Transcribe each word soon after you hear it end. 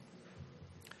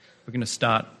We're going to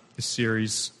start this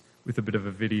series with a bit of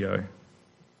a video.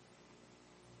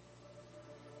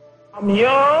 I'm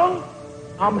young,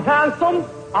 I'm handsome,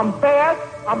 I'm fast,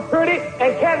 I'm pretty,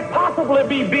 and can't possibly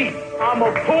be beat. I'm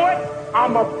a poet,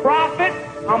 I'm a prophet,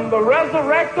 I'm the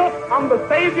resurrector, I'm the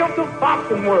savior of the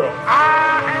boxing world.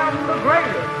 I am the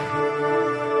greatest.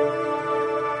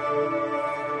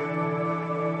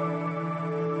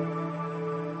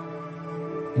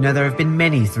 You know, there have been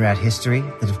many throughout history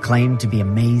that have claimed to be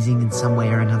amazing in some way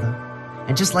or another.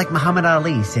 And just like Muhammad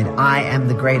Ali said, "I am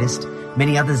the greatest,"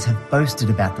 many others have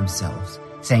boasted about themselves,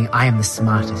 saying, "I am the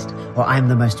smartest," or "I am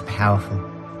the most powerful."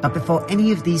 But before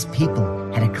any of these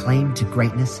people had a claim to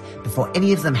greatness, before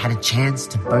any of them had a chance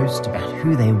to boast about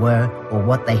who they were or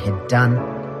what they had done,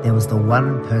 there was the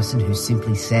one person who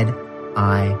simply said,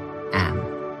 "I am."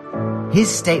 His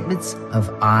statements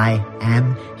of "I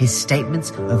am," his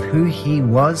statements of who he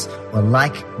was, were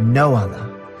like no other.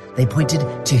 They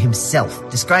pointed to himself,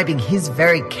 describing his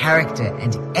very character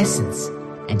and essence,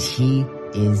 and he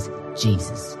is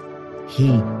Jesus.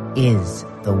 He is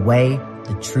the way,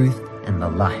 the truth, and the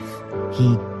life.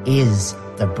 He is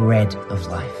the bread of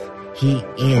life. He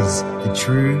is the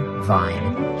true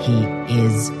vine. He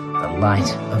is the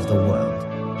light of the world.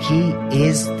 He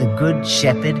is the good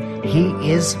shepherd. He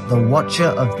is the watcher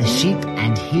of the sheep,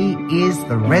 and he is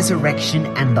the resurrection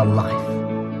and the life.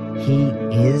 He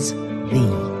is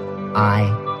the I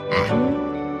am.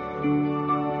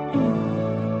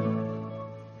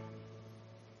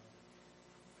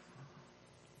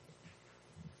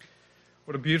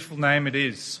 What a beautiful name it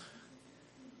is.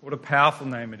 What a powerful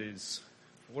name it is.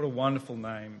 What a wonderful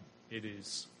name it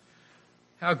is.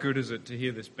 How good is it to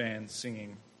hear this band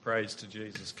singing praise to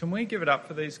Jesus? Can we give it up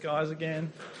for these guys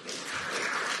again?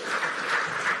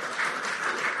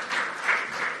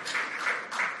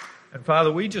 And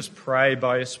Father, we just pray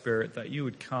by your Spirit that you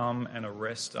would come and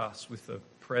arrest us with the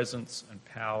presence and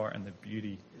power and the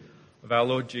beauty of our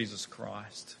Lord Jesus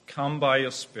Christ. Come by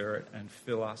your Spirit and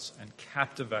fill us and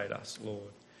captivate us,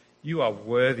 Lord. You are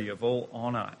worthy of all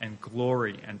honour and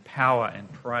glory and power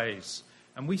and praise.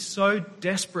 And we so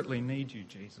desperately need you,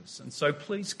 Jesus. And so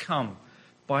please come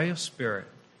by your Spirit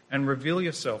and reveal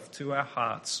yourself to our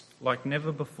hearts like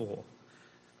never before.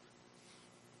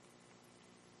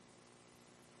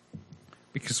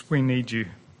 Because we need you.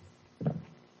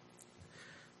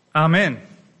 Amen.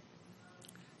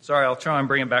 Sorry, I'll try and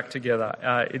bring it back together.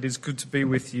 It is good to be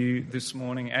with you this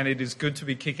morning, and it is good to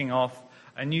be kicking off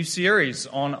a new series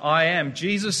on I Am.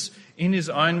 Jesus in his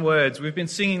own words. We've been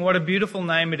singing what a beautiful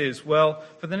name it is. Well,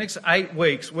 for the next 8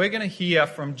 weeks, we're going to hear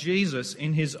from Jesus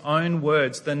in his own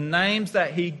words, the names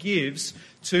that he gives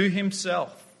to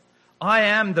himself. I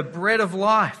am the bread of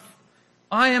life.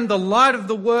 I am the light of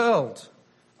the world.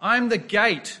 I'm the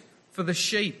gate for the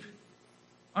sheep.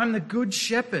 I'm the good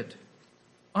shepherd.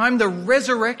 I'm the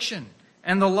resurrection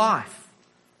and the life.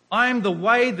 I am the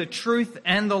way, the truth,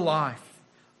 and the life.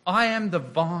 I am the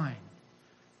vine.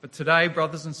 But today,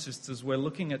 brothers and sisters, we're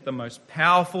looking at the most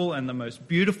powerful and the most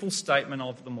beautiful statement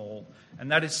of them all,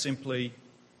 and that is simply,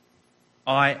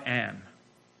 I am.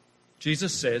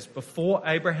 Jesus says, before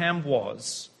Abraham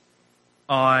was,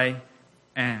 I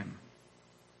am.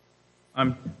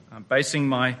 I'm basing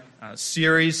my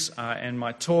series and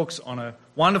my talks on a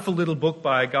wonderful little book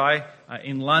by a guy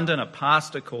in London, a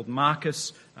pastor called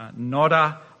Marcus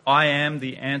Nodder. I am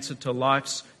the answer to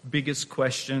life's biggest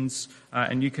questions.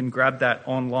 And you can grab that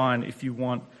online if you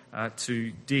want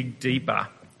to dig deeper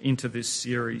into this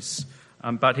series.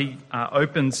 But he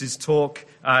opens his talk,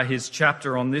 his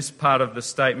chapter on this part of the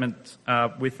statement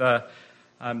with a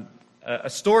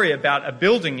story about a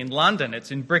building in London.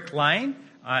 It's in Brick Lane.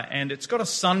 And it's got a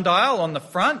sundial on the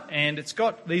front, and it's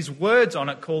got these words on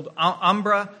it called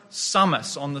Umbra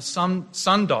Summus on the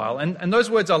sundial. And those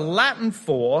words are Latin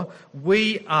for,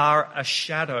 we are a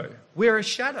shadow. We're a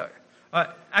shadow.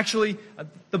 Actually,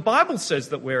 the Bible says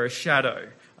that we're a shadow.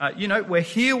 We're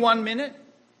here 1 minute,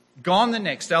 gone the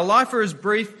next. Our life are as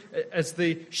brief as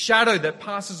the shadow that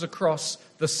passes across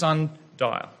the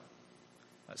sundial.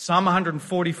 Psalm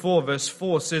 144 verse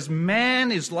 4 says,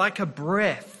 man is like a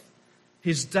breath.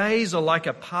 His days are like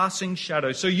a passing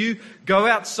shadow. So you go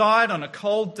outside on a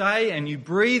cold day and you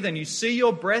breathe and you see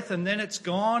your breath and then it's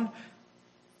gone.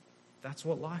 That's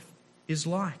what life is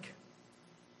like.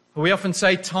 We often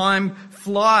say time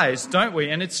flies, don't we?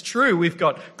 And it's true. We've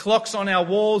got clocks on our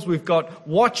walls. We've got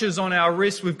watches on our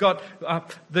wrists. We've got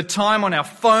the time on our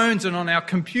phones and on our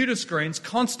computer screens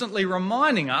constantly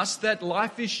reminding us that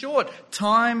life is short.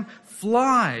 Time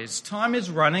flies. Time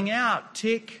is running out.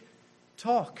 Tick,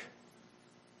 tock.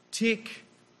 Tick,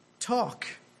 tock.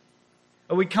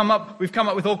 We've come up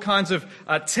with all kinds of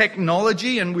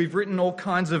technology, and we've written all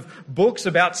kinds of books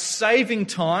about saving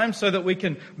time so that we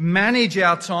can manage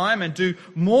our time and do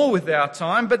more with our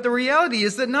time. But the reality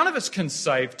is that none of us can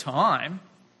save time.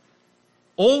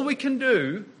 All we can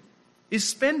do is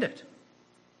spend it.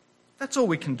 That's all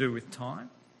we can do with time.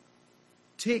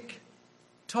 Tick,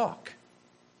 tock.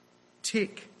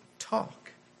 Tick,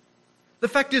 tock. The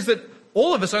fact is that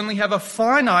all of us only have a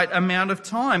finite amount of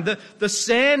time. The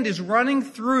sand is running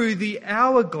through the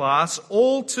hourglass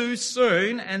all too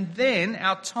soon, and then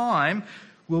our time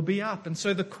will be up. And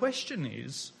so the question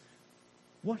is,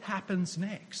 what happens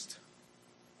next?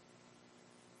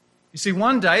 You see,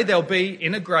 one day there'll be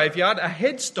in a graveyard a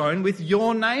headstone with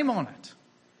your name on it.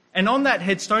 And on that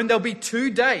headstone there'll be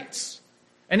 2 dates.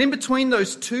 And in between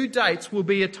those 2 dates will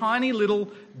be a tiny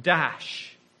little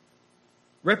dash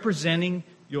representing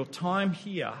your time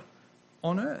here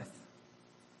on earth.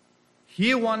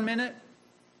 Here 1 minute,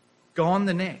 gone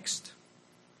the next.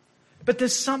 But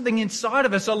there's something inside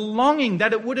of us, a longing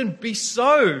that it wouldn't be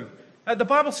so. The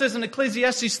Bible says in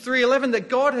Ecclesiastes 3:11 that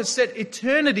God has set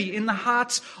eternity in the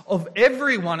hearts of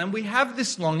everyone, and we have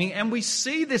this longing, and we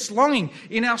see this longing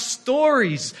in our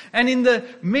stories and in the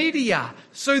media.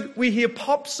 So we hear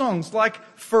pop songs like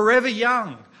Forever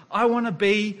Young. I want to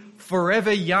be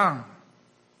forever young.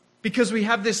 Because we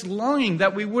have this longing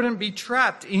that we wouldn't be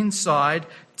trapped inside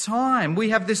time. We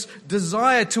have this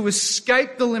desire to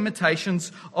escape the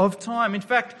limitations of time. In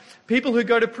fact, people who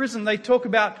go to prison, they talk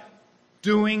about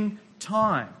doing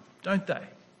time, don't they?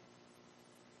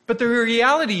 But the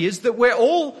reality is that we're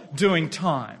all doing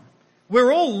time.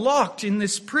 We're all locked in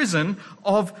this prison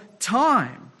of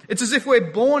time. It's as if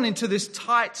we're born into this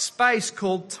tight space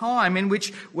called time, in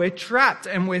which we're trapped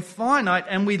and we're finite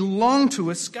and we long to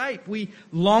escape. We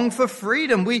long for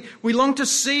freedom. We long to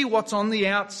see what's on the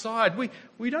outside.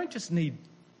 We don't just need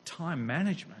time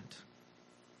management.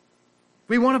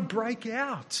 We want to break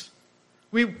out.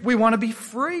 We want to be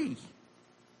free.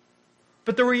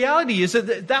 But the reality is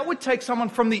that would take someone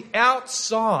from the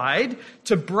outside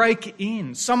to break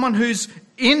in. Someone who's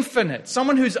infinite,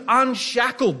 someone who's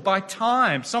unshackled by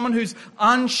time, someone who's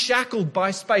unshackled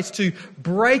by space, to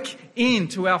break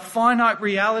into our finite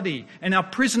reality and our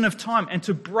prison of time and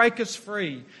to break us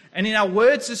free. And in our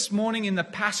words this morning in the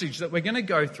passage that we're going to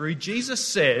go through, Jesus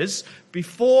says,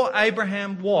 before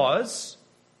Abraham was,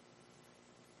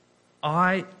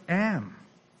 I am.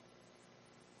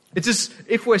 It's as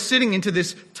if we're sitting into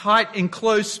this tight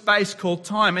enclosed space called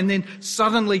time, and then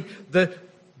suddenly the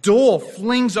door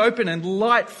flings open and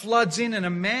light floods in, and a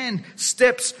man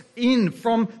steps in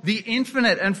from the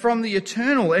infinite and from the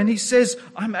eternal, and he says,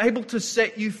 I'm able to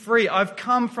set you free. I've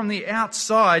come from the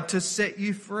outside to set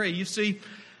you free. You see,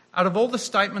 out of all the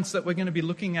statements that we're going to be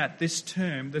looking at this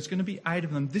term, there's going to be 8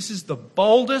 of them. This is the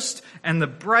boldest and the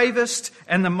bravest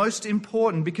and the most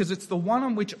important, because it's the one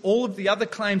on which all of the other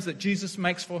claims that Jesus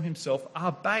makes for himself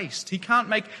are based. He can't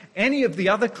make any of the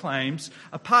other claims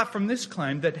apart from this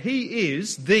claim that he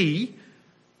is the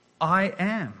I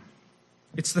am.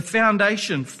 It's the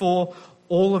foundation for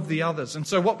all of the others. And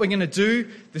so what we're going to do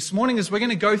this morning is we're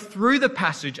going to go through the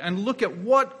passage and look at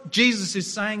what Jesus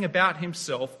is saying about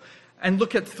himself, and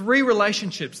look at 3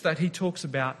 relationships that he talks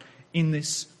about in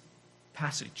this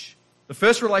passage. The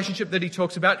first relationship that he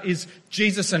talks about is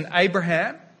Jesus and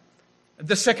Abraham.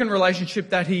 The second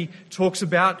relationship that he talks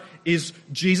about is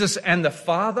Jesus and the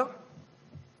Father.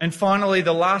 And finally,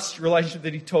 the last relationship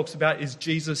that he talks about is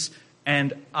Jesus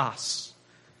and us.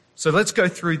 So let's go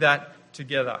through that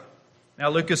together.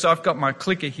 Now, Lucas, I've got my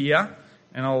clicker here,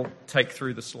 and I'll take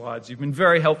through the slides. You've been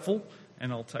very helpful,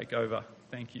 and I'll take over.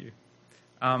 Thank you.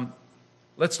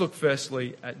 Let's look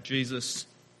firstly at Jesus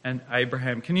and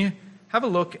Abraham. Can you have a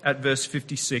look at verse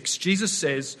 56? Jesus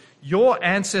says, your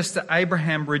ancestor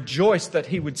Abraham rejoiced that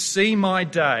he would see my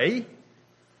day.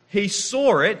 He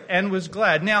saw it and was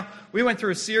glad. Now, we went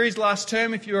through a series last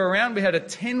term. If you were around, we had a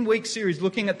 10-week series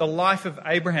looking at the life of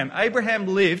Abraham. Abraham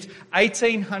lived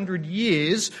 1,800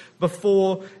 years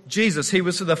before Jesus. He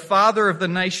was the father of the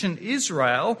nation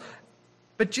Israel.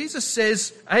 But Jesus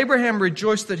says, Abraham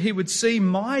rejoiced that he would see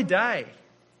my day.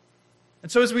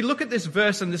 And so as we look at this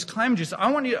verse and this claim of Jesus, I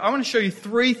want to show you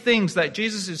 3 things that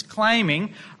Jesus is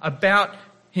claiming about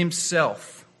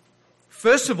himself.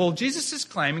 First of all, Jesus is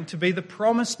claiming to be the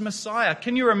promised Messiah.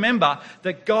 Can you remember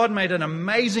that God made an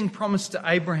amazing promise to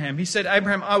Abraham? He said,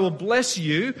 Abraham, I will bless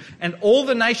you, and all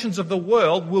the nations of the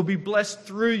world will be blessed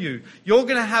through you. You're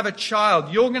going to have a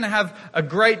child. You're going to have a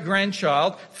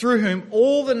great-grandchild through whom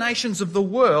all the nations of the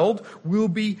world will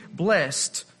be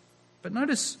blessed. But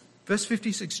notice verse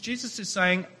 56, Jesus is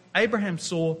saying, Abraham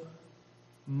saw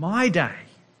my day.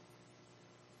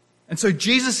 And so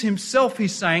Jesus himself,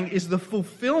 he's saying, is the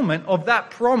fulfillment of that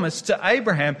promise to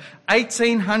Abraham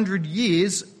 1,800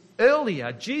 years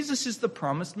earlier. Jesus is the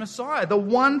promised Messiah, the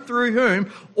one through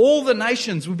whom all the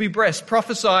nations will be blessed,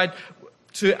 prophesied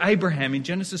to Abraham in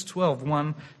Genesis 12,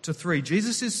 1-3.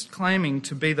 Jesus is claiming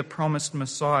to be the promised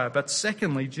Messiah. But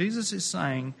secondly, Jesus is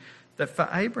saying that for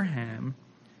Abraham,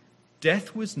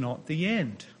 death was not the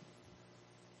end.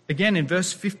 Again, in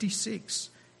verse 56,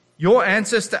 your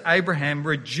ancestor Abraham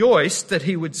rejoiced that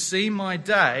he would see my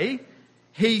day.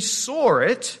 He saw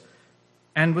it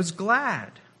and was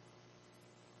glad.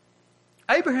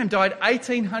 Abraham died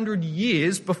 1,800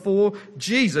 years before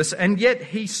Jesus, and yet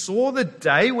he saw the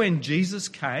day when Jesus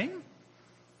came.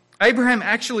 Abraham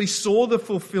actually saw the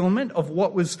fulfillment of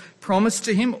what was promised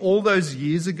to him all those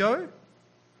years ago.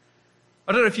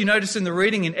 I don't know if you noticed in the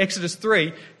reading in Exodus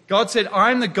 3, God said,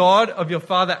 I am the God of your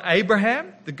father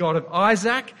Abraham, the God of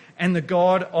Isaac, and the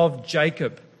God of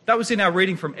Jacob. That was in our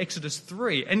reading from Exodus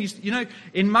 3. And you know,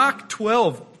 in Mark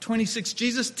 12:26,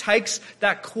 Jesus takes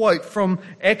that quote from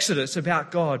Exodus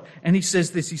about God, and he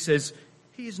says this, he says,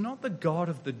 he is not the God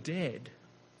of the dead,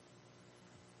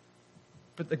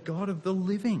 but the God of the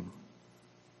living.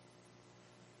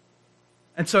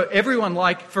 And so for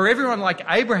everyone like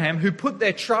Abraham who put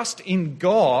their trust in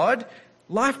God,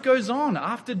 life goes on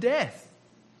after death.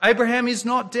 Abraham is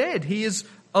not dead, he is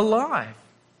alive.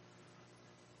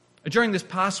 During this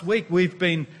past week, we've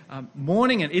been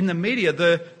mourning in the media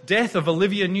the death of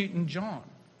Olivia Newton-John.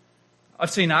 I've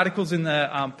seen articles in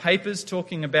the papers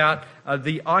talking about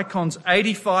the icon's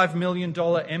 $85 million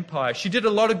empire. She did a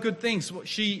lot of good things.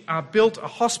 She built a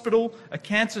hospital, a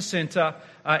cancer centre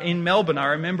in Melbourne. I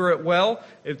remember it well.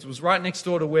 It was right next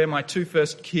door to where my two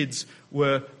first kids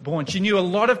were born. She knew a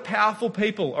lot of powerful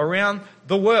people around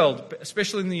the world,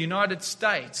 especially in the United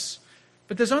States.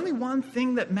 But there's only one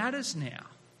thing that matters now.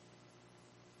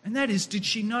 And that is, did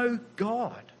she know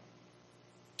God?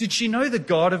 Did she know the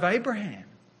God of Abraham?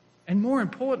 And more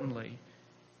importantly,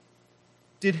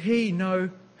 did he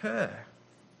know her?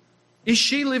 Is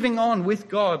she living on with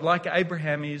God like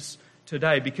Abraham is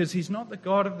today? Because he's not the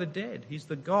God of the dead. He's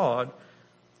the God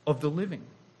of the living.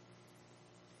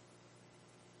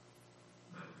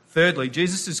 Thirdly,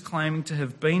 Jesus is claiming to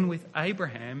have been with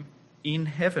Abraham in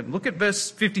heaven. Look at verse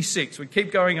 56. We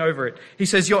keep going over it. He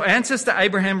says, your ancestor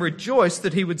Abraham rejoiced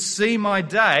that he would see my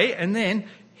day, and then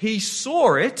he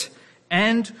saw it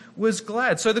and was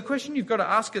glad. So the question you've got to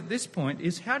ask at this point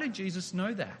is, how did Jesus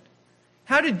know that?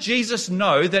 How did Jesus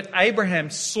know that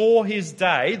Abraham saw his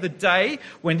day, the day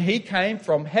when he came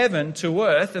from heaven to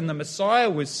earth and the Messiah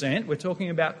was sent? We're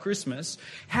talking about Christmas.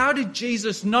 How did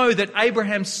Jesus know that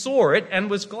Abraham saw it and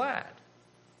was glad?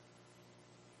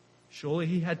 Surely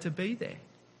he had to be there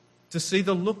to see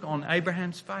the look on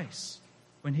Abraham's face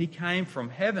when he came from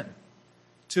heaven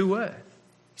to earth.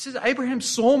 He says, Abraham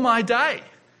saw my day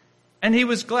and he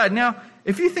was glad. Now,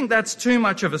 if you think that's too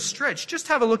much of a stretch, just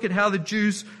have a look at how the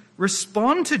Jews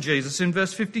respond to Jesus in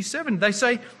verse 57. They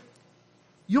say,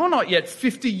 you're not yet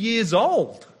 50 years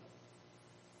old,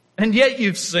 and yet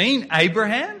you've seen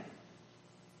Abraham?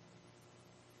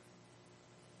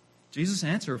 Jesus'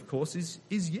 answer, of course, is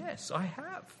yes, I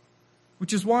have.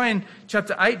 Which is why in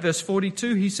chapter 8, verse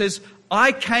 42, he says,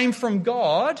 I came from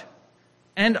God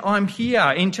and I'm here.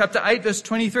 In chapter 8, verse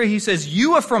 23, he says,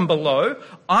 you are from below,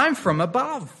 I'm from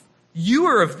above. You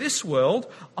are of this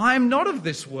world, I am not of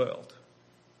this world.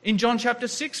 In John chapter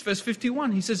 6, verse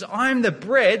 51, he says, I am the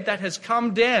bread that has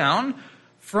come down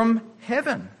from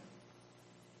heaven.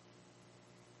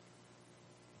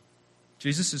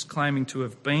 Jesus is claiming to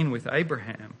have been with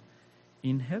Abraham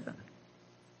in heaven.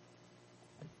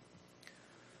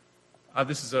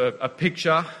 This is a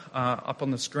picture up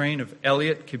on the screen of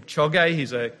Eliud Kipchoge.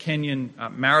 He's a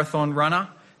Kenyan marathon runner,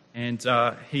 and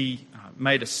he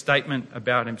made a statement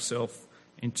about himself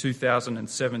in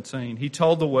 2017. He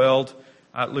told the world,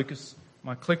 Lucas,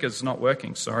 my clicker's not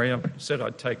working, sorry. I said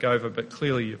I'd take over, but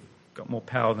clearly you've got more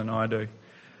power than I do.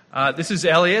 This is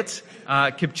Eliud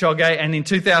Kipchoge, and in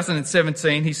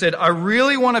 2017 he said, I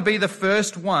really want to be the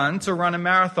first one to run a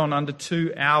marathon under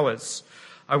 2 hours.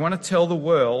 I want to tell the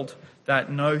world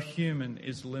that no human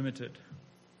is limited.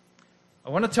 I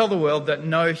want to tell the world that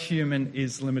no human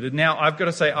is limited. Now, I've got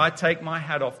to say, I take my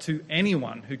hat off to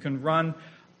anyone who can run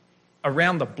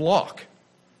around the block.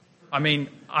 I mean,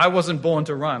 I wasn't born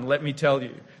to run, let me tell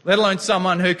you. Let alone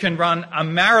someone who can run a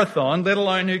marathon, let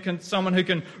alone someone who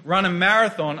can run a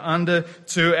marathon under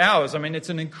 2 hours. I mean, it's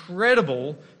an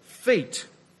incredible feat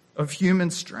of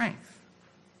human strength.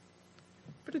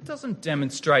 But it doesn't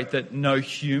demonstrate that no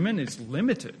human is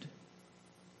limited.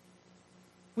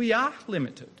 We are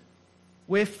limited.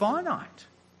 We're finite.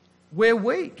 We're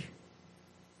weak.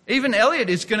 Even Elliot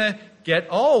is going to get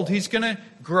old. He's going to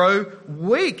grow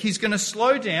weak. He's going to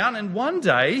slow down, and one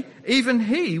day, even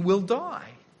he will die.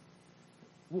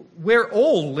 We're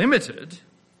all limited.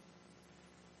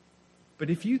 But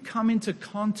if you come into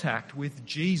contact with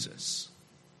Jesus,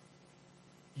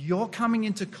 you're coming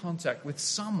into contact with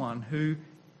someone who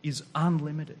is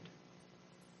unlimited.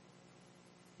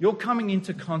 You're coming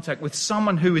into contact with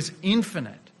someone who is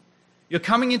infinite. You're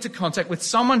coming into contact with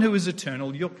someone who is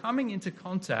eternal. You're coming into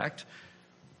contact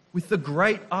with the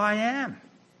great I am.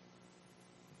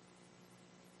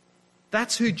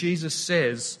 That's who Jesus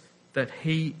says that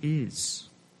he is.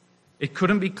 It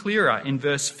couldn't be clearer. In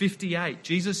verse 58,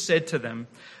 Jesus said to them,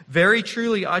 "Very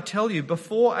truly I tell you,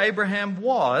 before Abraham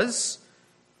was,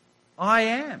 I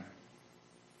am."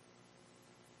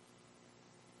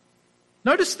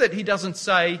 Notice that he doesn't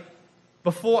say,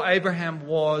 before Abraham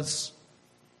was,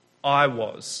 I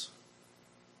was.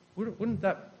 Wouldn't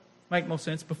that make more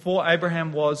sense? Before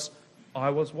Abraham was,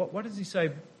 I was. What does he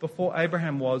say? Before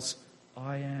Abraham was,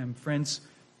 I am. Friends,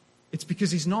 it's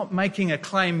because he's not making a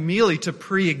claim merely to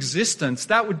pre-existence.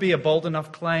 That would be a bold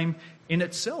enough claim in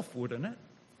itself, wouldn't it?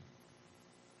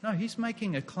 No, he's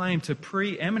making a claim to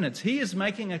preeminence. He is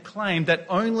making a claim that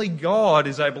only God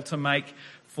is able to make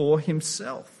for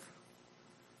himself.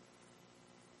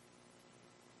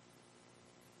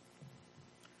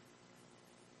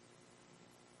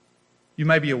 You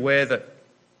may be aware that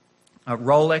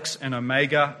Rolex and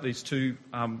Omega, these two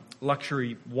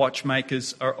luxury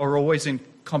watchmakers, are always in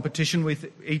competition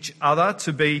with each other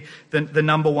to be the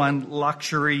number one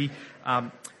luxury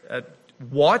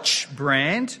watch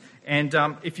brand. And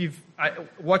if you've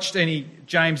watched any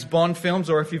James Bond films,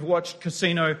 or if you've watched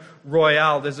Casino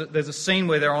Royale, there's a scene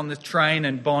where they're on the train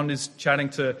and Bond is chatting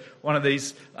to one of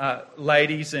these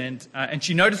ladies, and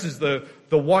she notices the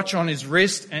watch on his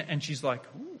wrist, and she's like,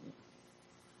 "Ooh,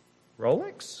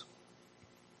 Rolex?"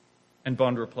 And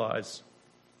Bond replies,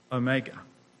 "Omega."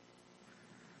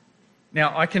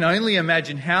 Now, I can only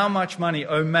imagine how much money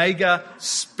Omega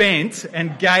spent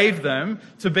and gave them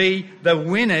to be the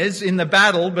winners in the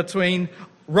battle between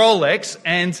Rolex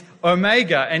and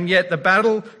Omega. And yet the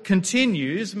battle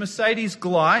continues. Mercedes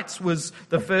Gleitz was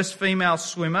the first female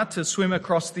swimmer to swim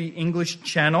across the English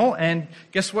Channel. And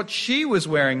guess what she was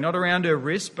wearing? Not around her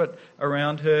wrist, but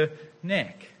around her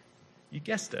neck. You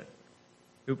guessed it.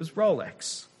 It was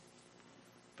Rolex.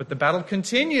 But the battle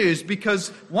continues because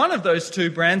one of those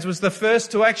two brands was the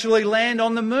first to actually land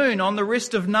on the moon on the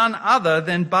wrist of none other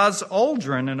than Buzz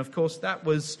Aldrin. And of course, that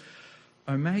was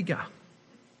Omega.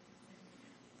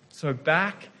 So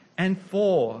back and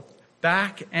forth.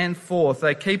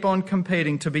 They keep on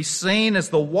competing to be seen as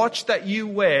the watch that you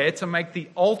wear to make the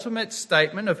ultimate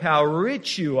statement of how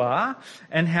rich you are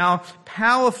and how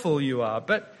powerful you are.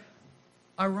 But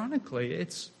ironically,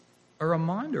 it's a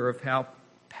reminder of how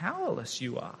powerless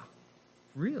you are,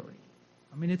 really.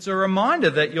 I mean, it's a reminder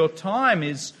that your time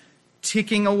is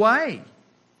ticking away,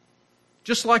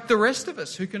 just like the rest of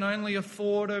us who can only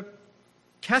afford a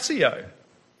Casio.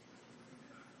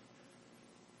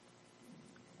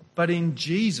 But in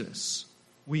Jesus,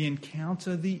 we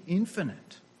encounter the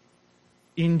infinite.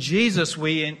 In Jesus,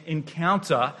 we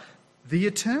encounter the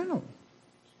eternal.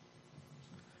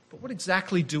 But what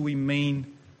exactly do we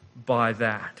mean by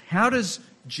that? How does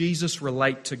Jesus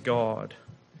relate to God?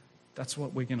 That's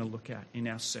what we're going to look at in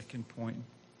our second point.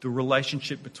 The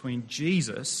relationship between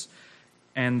Jesus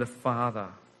and the Father.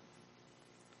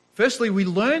 Firstly, we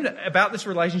learn about this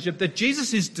relationship that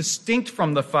Jesus is distinct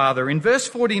from the Father. In verse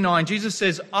 49, Jesus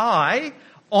says, "I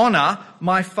honor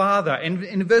my Father." And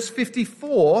in verse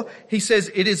 54, he says,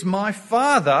 "It is my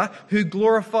Father who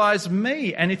glorifies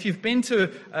me." And if you've been to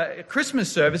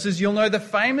Christmas services, you'll know the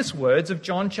famous words of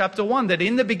John chapter 1, that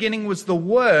in the beginning was the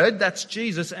Word, that's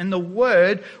Jesus, and the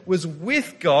Word was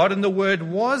with God, and the Word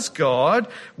was God.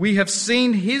 We have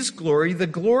seen his glory, the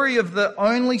glory of the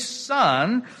only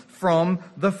Son from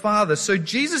the Father. So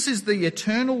Jesus is the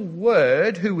eternal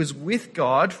Word who was with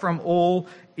God from all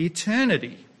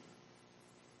eternity.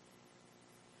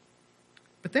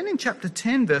 But then in chapter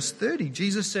 10, verse 30,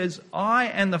 Jesus says, "I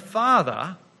and the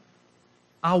Father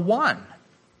are one."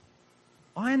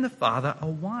 I and the Father are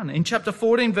one. In chapter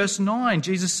 14, verse 9,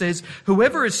 Jesus says,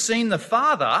 "Whoever has seen the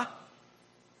Father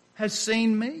has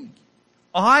seen me.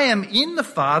 I am in the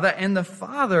Father and the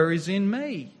Father is in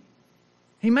me."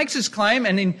 He makes his claim,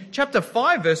 and in chapter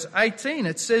 5, verse 18,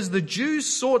 it says the Jews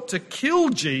sought to kill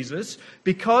Jesus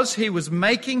because he was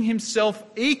making himself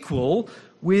equal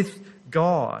with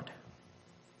God.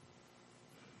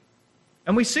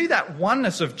 And we see that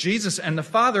oneness of Jesus and the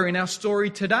Father in our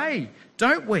story today,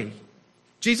 don't we?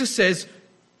 Jesus says,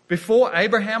 before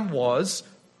Abraham was,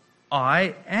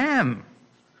 I am.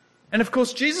 And of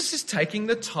course, Jesus is taking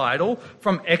the title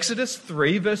from Exodus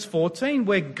 3 verse 14,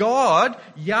 where God,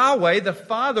 Yahweh, the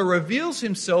Father, reveals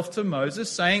himself to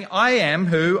Moses saying, I am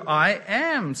who I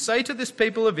am. Say to this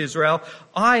people of Israel,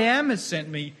 I am has sent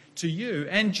me to you.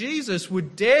 And Jesus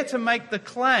would dare to make the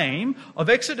claim of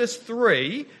Exodus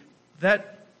 3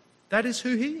 that is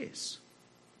who he is.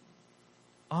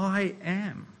 I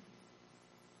am.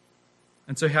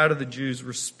 And so how do the Jews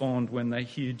respond when they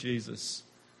hear Jesus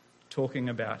talking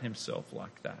about himself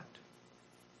like that?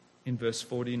 In verse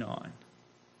 49.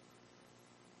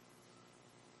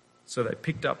 So they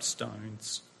picked up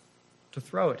stones to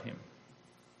throw at him.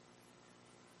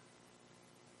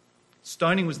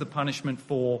 Stoning was the punishment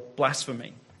for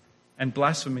blasphemy. And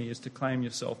blasphemy is to claim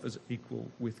yourself as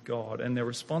equal with God. And their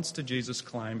response to Jesus'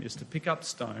 claim is to pick up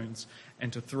stones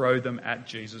and to throw them at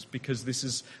Jesus, because this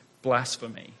is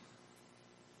blasphemy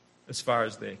as far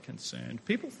as they're concerned.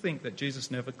 People think that Jesus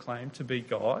never claimed to be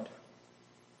God,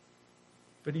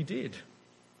 but he did.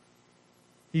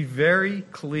 He very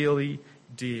clearly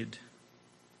did.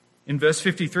 In verse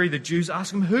 53, the Jews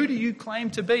ask him, who do you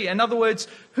claim to be? In other words,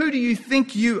 who do you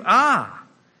think you are?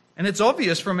 And it's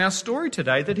obvious from our story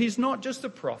today that he's not just a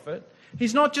prophet,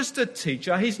 he's not just a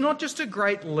teacher, he's not just a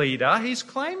great leader, he's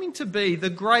claiming to be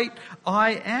the great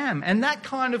I am. And that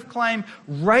kind of claim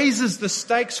raises the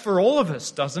stakes for all of us,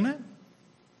 doesn't it?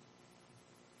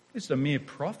 He's a mere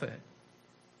prophet,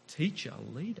 teacher,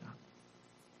 leader.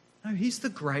 No, he's the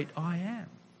great I am.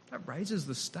 That raises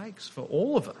the stakes for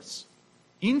all of us,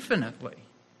 infinitely.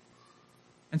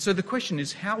 And so the question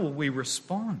is, how will we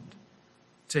respond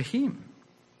to him?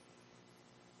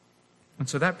 And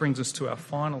so that brings us to our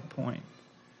final point,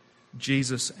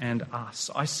 Jesus and us.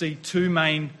 I see two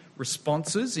main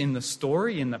responses in the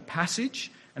story, in the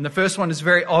passage. And the first one is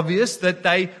very obvious, that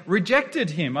they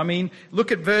rejected him. I mean,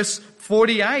 look at verse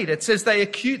 48. It says they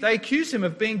accuse him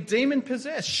of being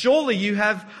demon-possessed. Surely you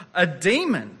have a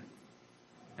demon.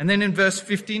 And then in verse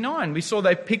 59, we saw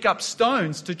they pick up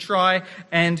stones to try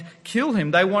and kill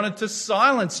him. They wanted to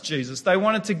silence Jesus. They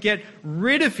wanted to get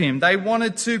rid of him. They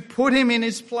wanted to put him in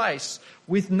his place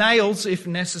with nails if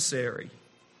necessary.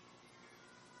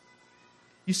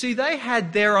 You see, they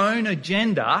had their own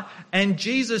agenda, and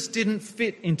Jesus didn't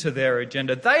fit into their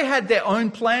agenda. They had their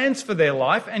own plans for their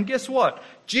life, and guess what?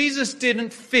 Jesus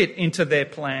didn't fit into their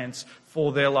plans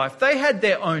for their life. They had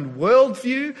their own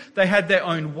worldview, they had their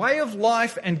own way of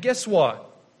life, and guess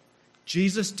what?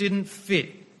 Jesus didn't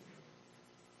fit.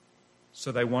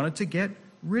 So they wanted to get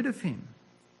rid of him.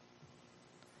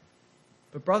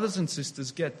 But brothers and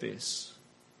sisters, get this.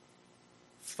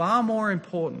 Far more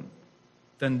important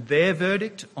than their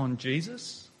verdict on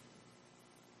Jesus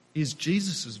is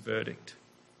Jesus' verdict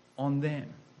on them.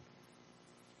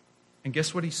 And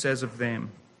guess what he says of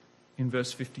them in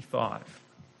verse 55?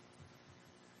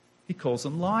 He calls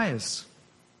them liars.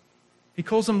 He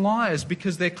calls them liars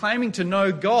because they're claiming to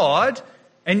know God,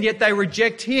 and yet they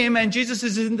reject him, and Jesus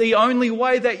is in the only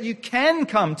way that you can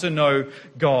come to know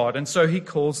God. And so he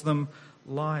calls them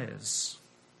liars.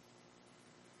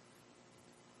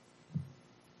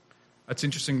 It's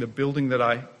interesting, the building that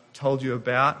I told you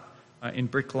about in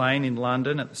Brick Lane in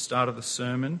London at the start of the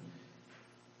sermon,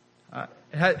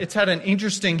 it's had an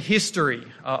interesting history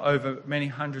over many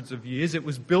hundreds of years. It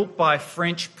was built by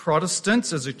French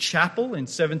Protestants as a chapel in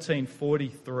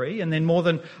 1743, and then more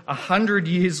than 100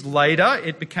 years later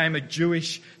it became a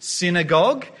Jewish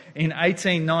synagogue in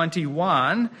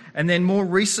 1891, and then more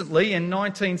recently in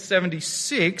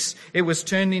 1976 it was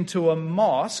turned into a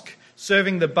mosque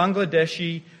serving the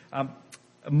Bangladeshi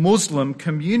Muslim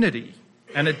community,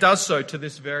 and it does so to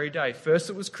this very day. First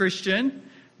it was Christian,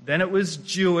 then it was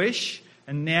Jewish,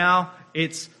 and now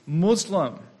it's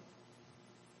Muslim.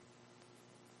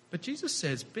 But Jesus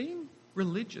says being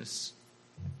religious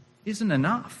isn't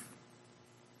enough.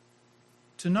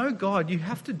 To know God, you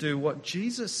have to do what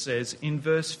Jesus says in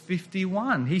verse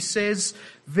 51. He says,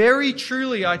 very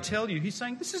truly I tell you, he's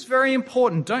saying this is very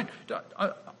important.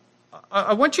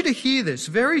 I want you to hear this.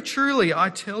 Very truly I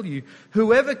tell you,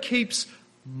 whoever keeps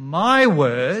my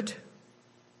word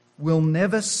will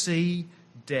never see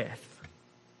death.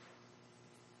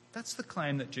 That's the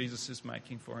claim that Jesus is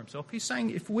making for himself. He's saying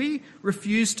if we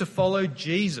refuse to follow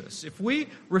Jesus, if we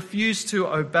refuse to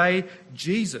obey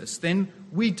Jesus, then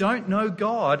we don't know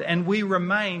God and we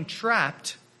remain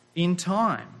trapped in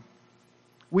time.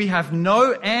 We have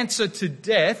no answer to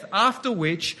death, after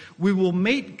which we will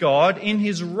meet God in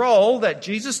his role that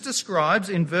Jesus describes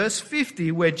in verse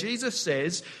 50, where Jesus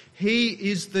says he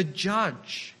is the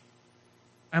judge.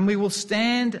 And we will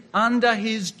stand under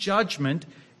his judgment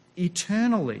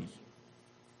eternally.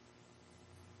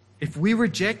 If we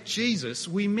reject Jesus,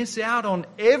 we miss out on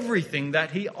everything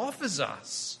that he offers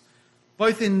us,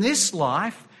 both in this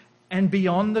life and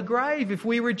beyond the grave, if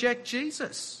we reject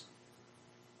Jesus.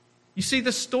 You see,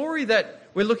 the story that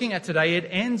we're looking at today, it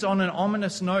ends on an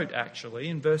ominous note, actually,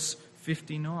 in verse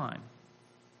 59. It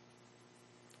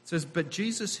says, "But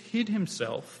Jesus hid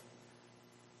himself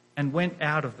and went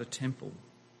out of the temple."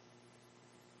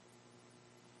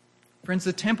 Friends,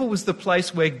 the temple was the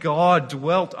place where God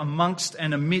dwelt amongst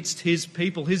and amidst his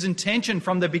people. His intention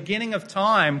from the beginning of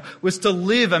time was to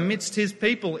live amidst his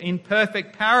people in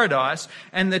perfect paradise,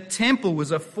 and the temple was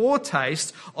a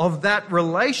foretaste of that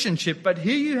relationship. But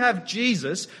here you have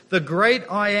Jesus, the great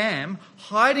I Am,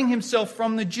 hiding himself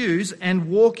from the Jews and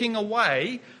walking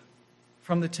away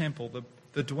from the temple,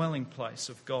 the dwelling place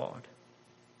of God.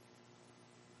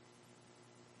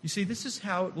 You see, this is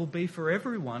how it will be for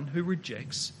everyone who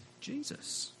rejects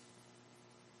Jesus.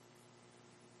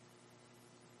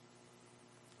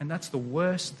 And that's the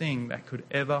worst thing that could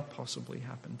ever possibly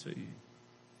happen to you.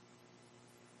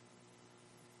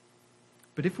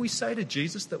 But if we say to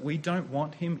Jesus that we don't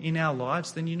want him in our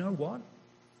lives, then you know what?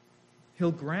 He'll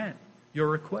grant your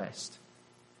request.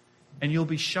 And you'll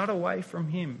be shut away from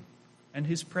him and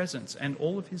his presence and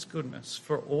all of his goodness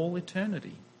for all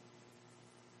eternity.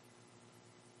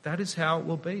 That is how it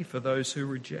will be for those who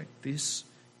reject this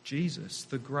Jesus,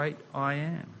 the great I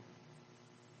Am.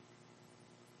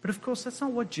 But of course, that's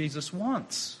not what Jesus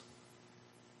wants.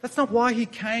 That's not why he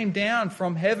came down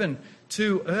from heaven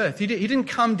to earth. He didn't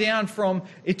come down from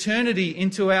eternity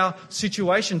into our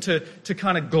situation to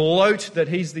kind of gloat that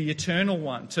he's the eternal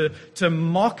one, to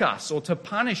mock us or to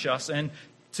punish us and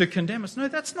to condemn us. No,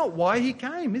 that's not why he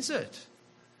came, is it?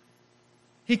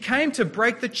 He came to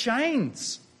break the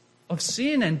chains of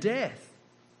sin and death,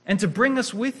 and to bring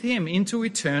us with him into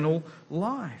eternal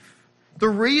life. The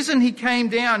reason he came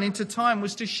down into time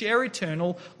was to share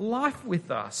eternal life with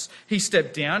us. He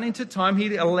stepped down into time.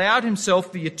 He allowed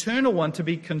himself, the eternal one, to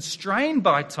be constrained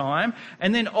by time,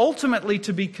 and then ultimately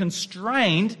to be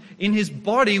constrained in his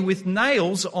body with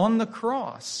nails on the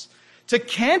cross, to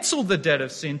cancel the debt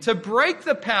of sin, to break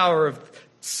the power of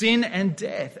sin and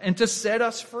death, and to set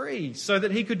us free so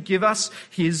that he could give us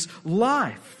his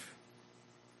life.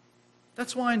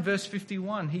 That's why in verse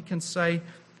 51 he can say,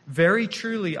 "Very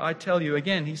truly I tell you,"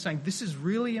 again, he's saying this is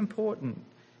really important.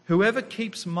 "Whoever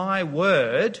keeps my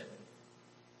word,"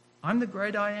 I'm the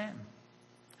great I Am.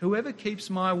 "Whoever keeps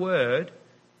my word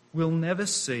will never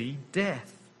see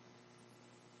death."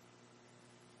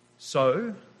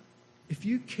 So, if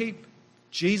you keep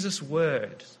Jesus'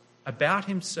 word about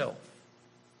himself,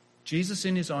 Jesus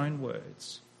in his own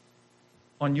words,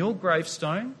 on your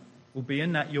gravestone will be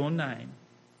your name.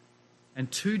 And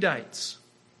 2 dates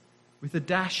with a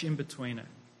dash in between it.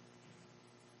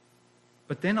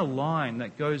 But then a line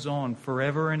that goes on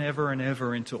forever and ever and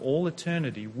ever into all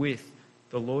eternity with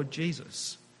the Lord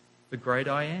Jesus, the great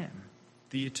I Am,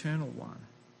 the eternal one.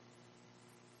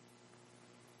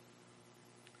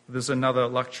 There's another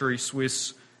luxury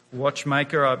Swiss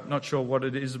watchmaker. I'm not sure what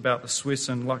it is about the Swiss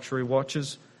and luxury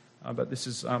watches, but this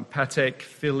is Patek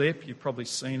Philippe. You've probably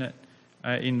seen it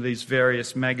in these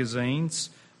various magazines.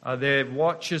 Their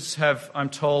watches have, I'm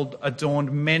told,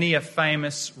 adorned many a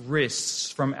famous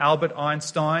wrists, from Albert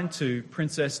Einstein to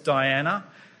Princess Diana,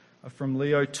 from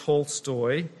Leo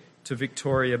Tolstoy to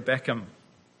Victoria Beckham.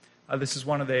 This is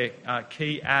one of their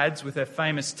key ads with their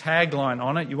famous tagline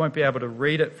on it. You won't be able to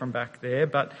read it from back there,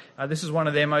 but this is one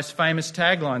of their most famous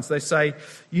taglines. They say,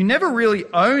 "You never really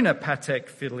own a Patek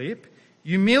Philippe,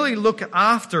 you merely look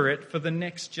after it for the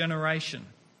next generation."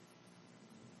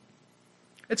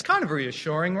 It's kind of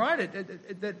reassuring, right?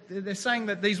 They're saying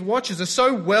that these watches are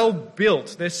so well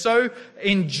built, they're so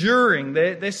enduring,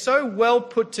 they're so well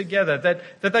put together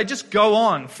that they just go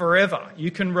on forever.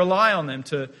 You can rely on them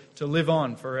to live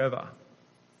on forever.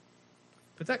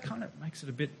 But that kind of makes it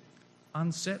a bit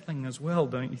unsettling as well,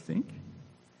 don't you think?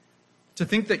 To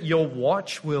think that your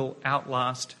watch will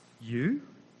outlast you,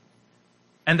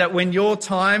 and that when your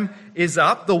time is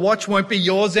up, the watch won't be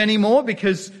yours anymore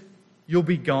because you'll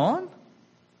be gone.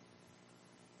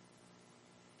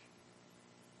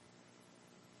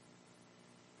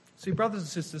 See, brothers and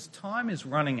sisters, time is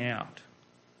running out.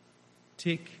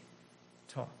 Tick,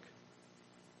 tock.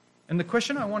 And the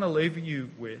question I want to leave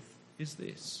you with is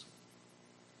this.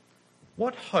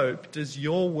 What hope does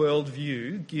your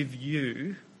worldview give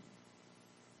you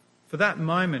for that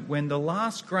moment when the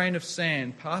last grain of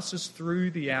sand passes through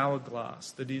the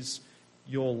hourglass that is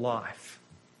your life?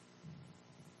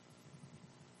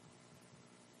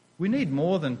 We need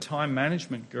more than time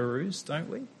management gurus, don't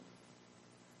we?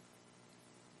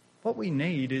 What we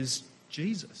need is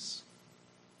Jesus.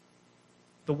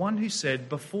 The one who said,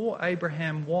 before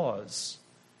Abraham was,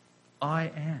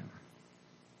 I am.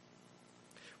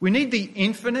 We need the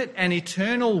infinite and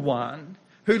eternal one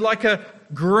who, like a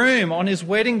groom on his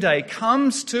wedding day,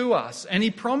 comes to us and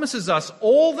he promises us,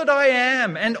 all that I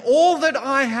am and all that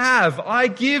I have, I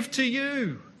give to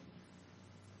you.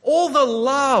 All the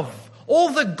love, all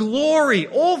the glory,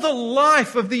 all the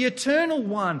life of the eternal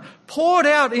one poured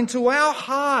out into our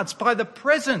hearts by the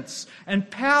presence and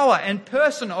power and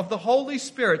person of the Holy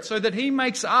Spirit, so that he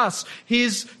makes us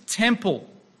his temple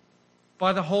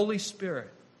by the Holy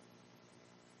Spirit.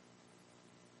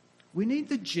 We need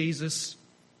the Jesus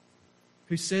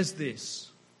who says this,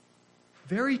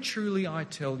 very truly I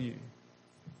tell you,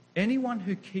 anyone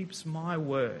who keeps my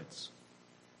words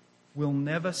will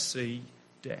never see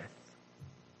death.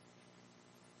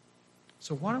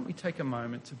 So why don't we take a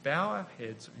moment to bow our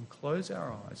heads and close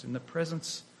our eyes in the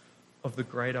presence of the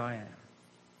great I am.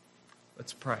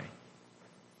 Let's pray.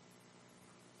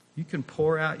 You can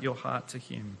pour out your heart to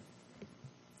him.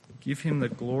 Give him the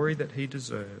glory that he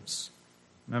deserves.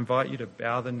 And I invite you to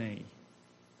bow the knee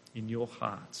in your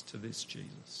hearts to this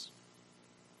Jesus.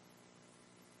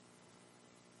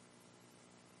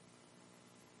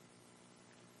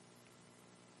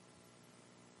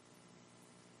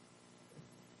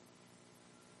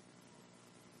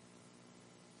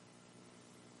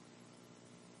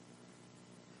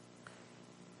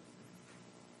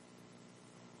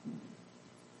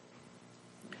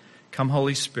 Come,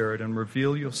 Holy Spirit, and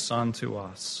reveal your Son to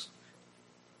us.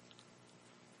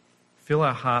 Fill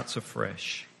our hearts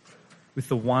afresh with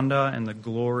the wonder and the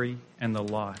glory and the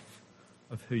life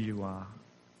of who you are.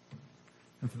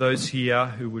 And for those here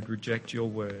who would reject your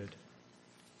word,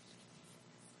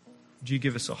 would you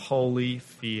give us a holy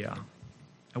fear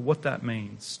of what that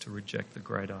means to reject the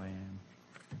great I am?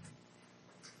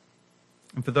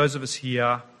 And for those of us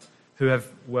here who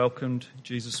have welcomed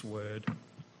Jesus' word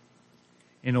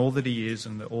in all that he is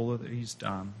and all that he's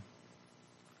done,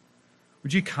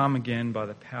 would you come again by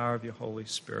the power of your Holy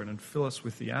Spirit and fill us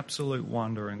with the absolute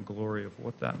wonder and glory of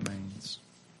what that means?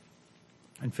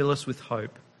 And fill us with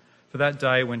hope for that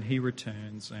day when he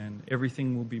returns and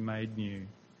everything will be made new.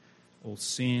 All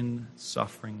sin,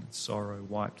 suffering, and sorrow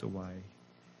wiped away.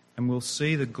 And we'll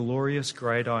see the glorious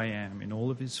great I am in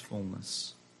all of his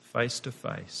fullness, face to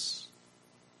face.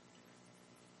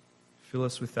 Fill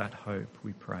us with that hope,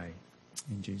 we pray.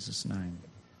 In Jesus' name,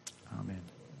 amen.